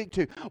go speak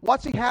to?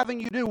 What's He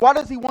having you do? Why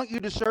does He want you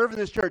to serve in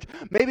this church?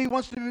 Maybe He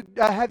wants to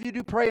have you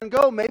do pray and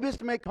go. Maybe it's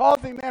to make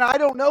coffee. Man, I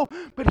don't know.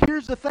 But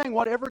here's the thing.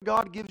 Whatever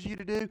God gives you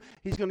to do,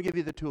 He's going to give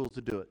you the tools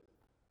to do it.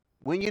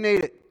 When you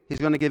need it, He's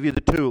going to give you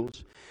the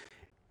tools.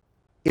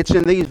 It's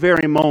in these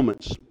very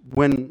moments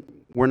when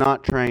we're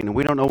not trained and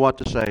we don't know what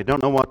to say,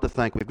 don't know what to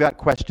think. We've got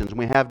questions and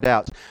we have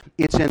doubts.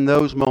 It's in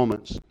those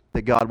moments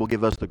that God will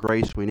give us the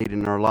grace we need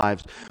in our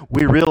lives.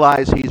 We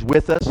realize He's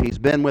with us. He's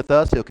been with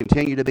us. He'll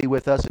continue to be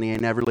with us, and He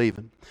ain't never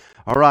leaving.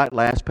 All right,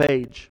 last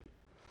page.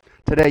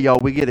 Today, y'all,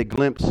 we get a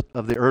glimpse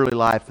of the early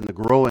life and the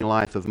growing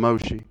life of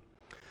Moshe.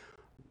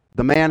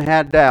 The man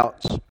had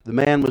doubts. The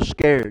man was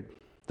scared.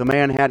 The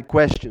man had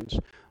questions.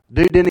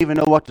 Dude didn't even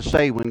know what to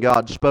say when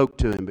God spoke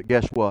to him, but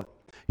guess what?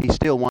 He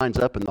still winds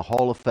up in the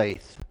Hall of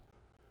Faith.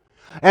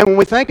 And when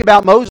we think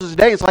about Moses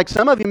today, it's like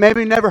some of you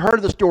maybe never heard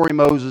of the story of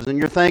Moses, and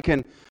you're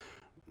thinking,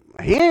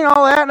 he ain't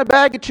all that in a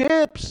bag of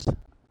chips.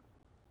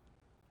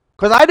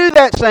 Because I do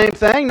that same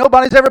thing.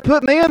 Nobody's ever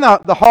put me in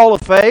the Hall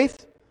of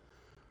Faith.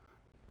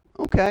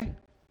 Okay.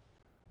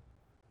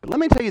 But let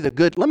me tell you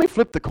let me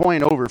flip the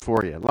coin over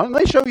for you. Let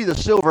me show you the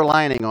silver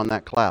lining on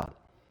that cloud.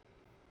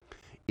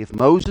 If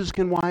Moses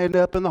can wind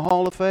up in the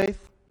Hall of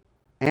Faith,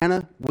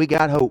 Anna, we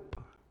got hope.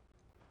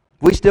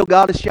 We still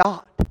got a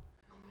shot.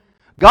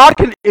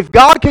 If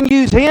God can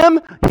use him,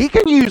 He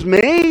can use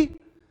me.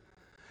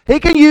 He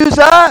can use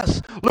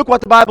us. Look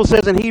what the Bible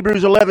says in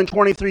Hebrews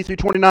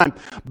 11:23-29.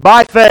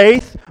 By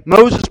faith,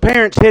 Moses'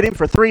 parents hid him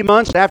for 3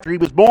 months after he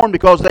was born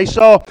because they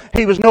saw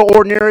he was no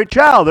ordinary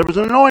child. There was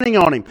an anointing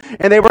on him,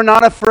 and they were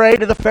not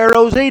afraid of the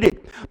Pharaoh's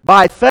edict.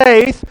 By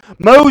faith,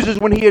 Moses,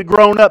 when he had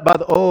grown up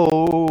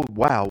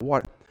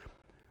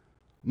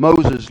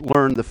Moses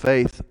learned the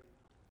faith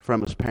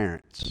from his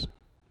parents.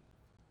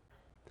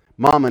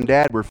 Mom and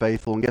Dad were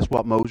faithful, and guess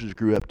what? Moses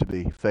grew up to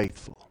be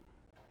faithful.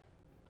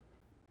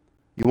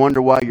 You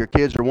wonder why your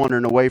kids are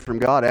wandering away from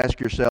God?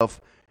 Ask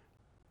yourself,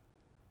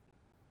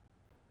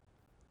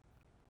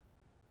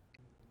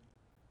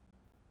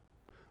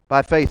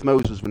 by faith,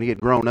 Moses, when he had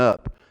grown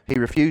up, he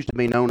refused to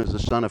be known as the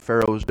son of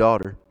Pharaoh's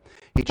daughter.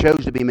 He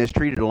chose to be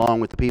mistreated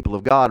along with the people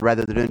of God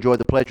rather than enjoy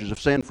the pleasures of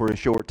sin for a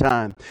short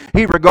time.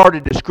 He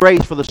regarded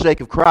disgrace for the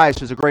sake of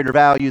Christ as a greater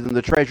value than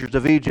the treasures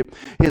of Egypt,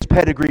 his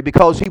pedigree,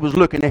 because he was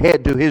looking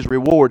ahead to his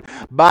reward.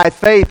 By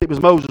faith, it was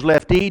Moses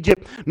left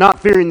Egypt, not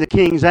fearing the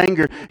king's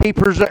anger. He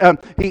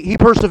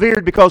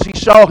persevered because he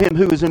saw him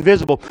who is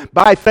invisible.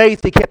 By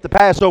faith, he kept the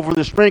Passover,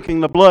 the sprinkling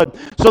of the blood,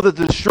 so that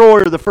the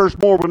destroyer of the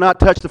firstborn would not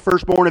touch the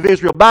firstborn of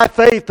Israel. By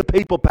faith, the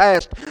people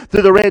passed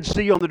through the Red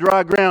Sea on the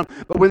dry ground,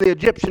 but when the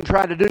Egyptian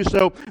tried to do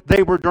so,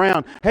 they were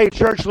drowned. Hey,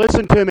 church,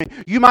 listen to me.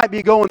 You might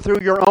be going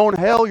through your own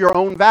hell, your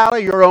own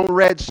valley, your own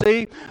Red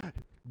Sea.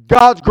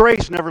 God's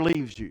grace never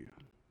leaves you.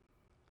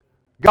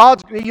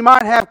 You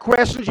might have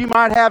questions, you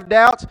might have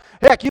doubts.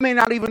 Heck, you may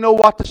not even know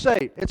what to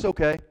say. It's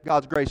okay.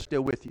 God's grace is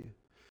still with you.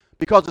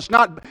 Because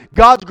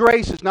God's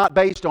grace is not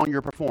based on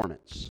your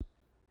performance.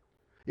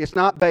 It's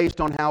not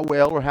based on how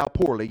well or how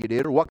poorly you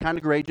did or what kind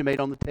of grade you made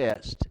on the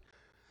test.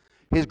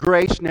 His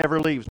grace never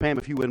leaves. Pam,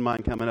 if you wouldn't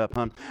mind coming up,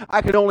 hon.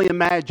 I could only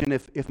imagine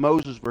if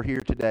Moses were here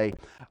today,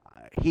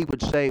 he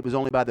would say it was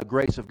only by the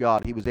grace of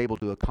God he was able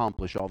to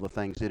accomplish all the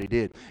things that he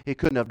did. He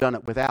couldn't have done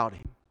it without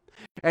him.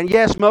 And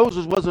yes,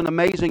 Moses was an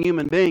amazing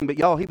human being, but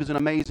y'all, he was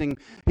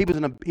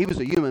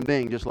a human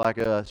being just like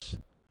us.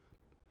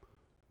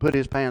 Put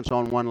his pants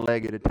on one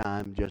leg at a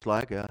time, just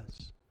like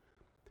us.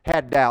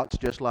 had doubts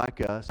just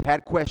like us,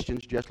 had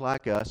questions just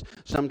like us,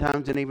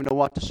 sometimes didn't even know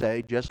what to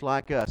say just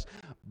like us,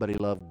 but he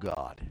loved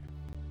God.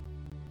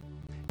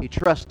 He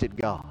trusted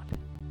God.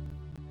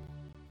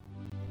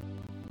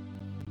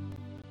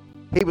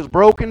 He was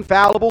broken,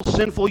 fallible,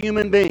 sinful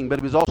human being, but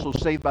he was also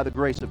saved by the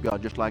grace of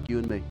God just like you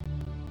and me.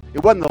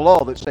 It wasn't the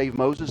law that saved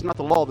Moses, not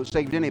the law that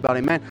saved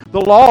anybody, man.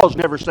 The law has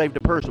never saved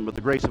a person, but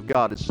the grace of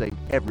God has saved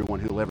everyone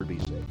who will ever be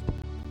saved.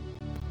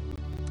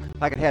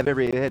 If I could have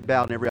every head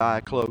bowed and every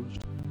eye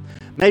closed.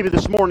 Maybe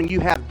this morning you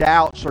have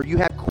doubts or you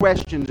have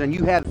questions and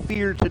you have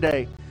fear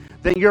today,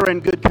 then you're in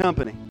good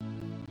company.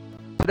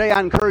 Today I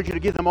encourage you to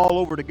give them all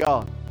over to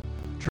God.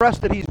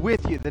 Trust that He's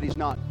with you, that He's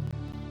not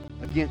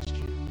against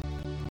you.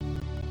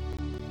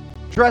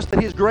 Trust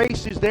that His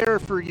grace is there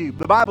for you.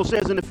 The Bible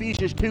says in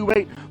Ephesians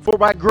 2:8, "For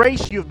by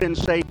grace you've been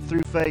saved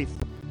through faith."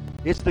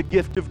 It's the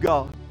gift of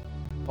God.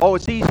 Oh,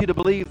 it's easy to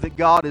believe that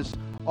God is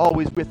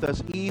always with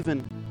us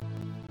even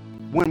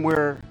when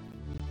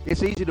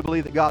it's easy to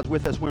believe that God's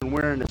with us when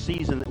we're in a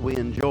season that we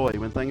enjoy,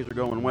 when things are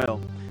going well.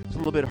 It's a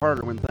little bit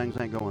harder when things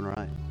ain't going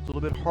right. It's a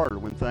little bit harder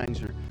when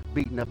things are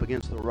beating up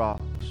against the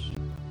rocks.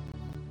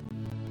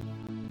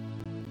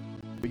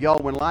 But y'all,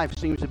 when life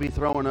seems to be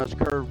throwing us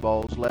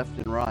curveballs left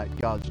and right,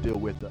 God's still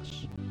with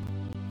us.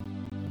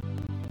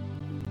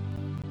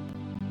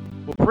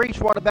 Well,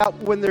 preach, what about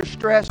when there's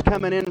stress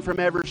coming in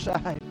from every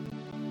side?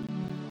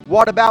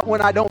 What about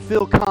when I don't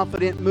feel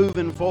confident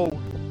moving forward?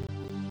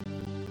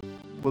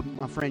 Well,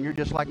 my friend, you're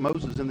just like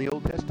Moses in the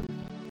Old Testament.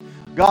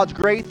 God's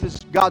grace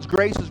is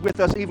with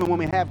us even when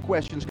we have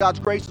questions. God's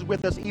grace is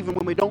with us even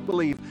when we don't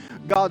believe.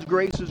 God's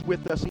grace is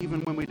with us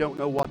even when we don't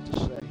know what to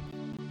say.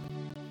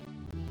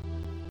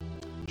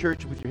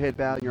 Church, with your head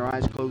bowed and your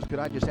eyes closed, could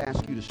I just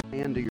ask you to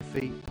stand to your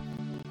feet?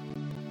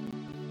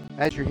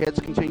 As your heads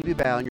continue to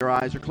bow and your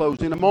eyes are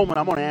closed, in a moment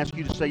I'm going to ask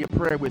you to say a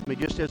prayer with me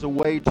just as a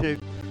way to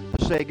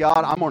say,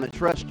 God, I'm going to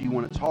trust you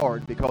when it's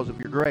hard because of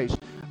your grace.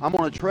 I'm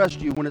going to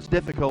trust you when it's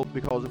difficult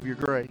because of your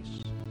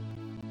grace.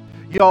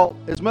 Y'all,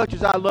 as much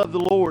as I love the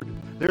Lord,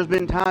 there's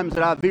been times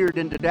that I've veered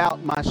into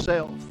doubt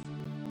myself.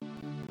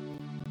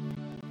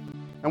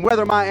 And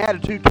whether my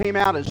attitude came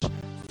out as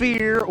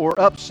fear or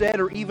upset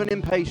or even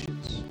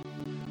impatience,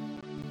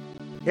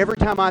 every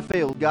time I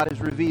failed, God has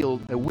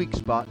revealed a weak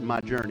spot in my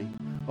journey,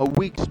 a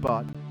weak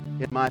spot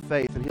in my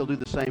faith, and He'll do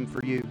the same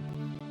for you.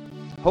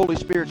 Holy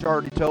Spirit's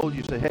already told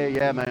you, say, hey,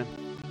 yeah, man,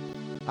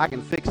 I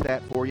can fix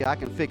that for you. I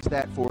can fix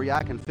that for you.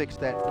 I can fix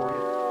that for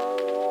you.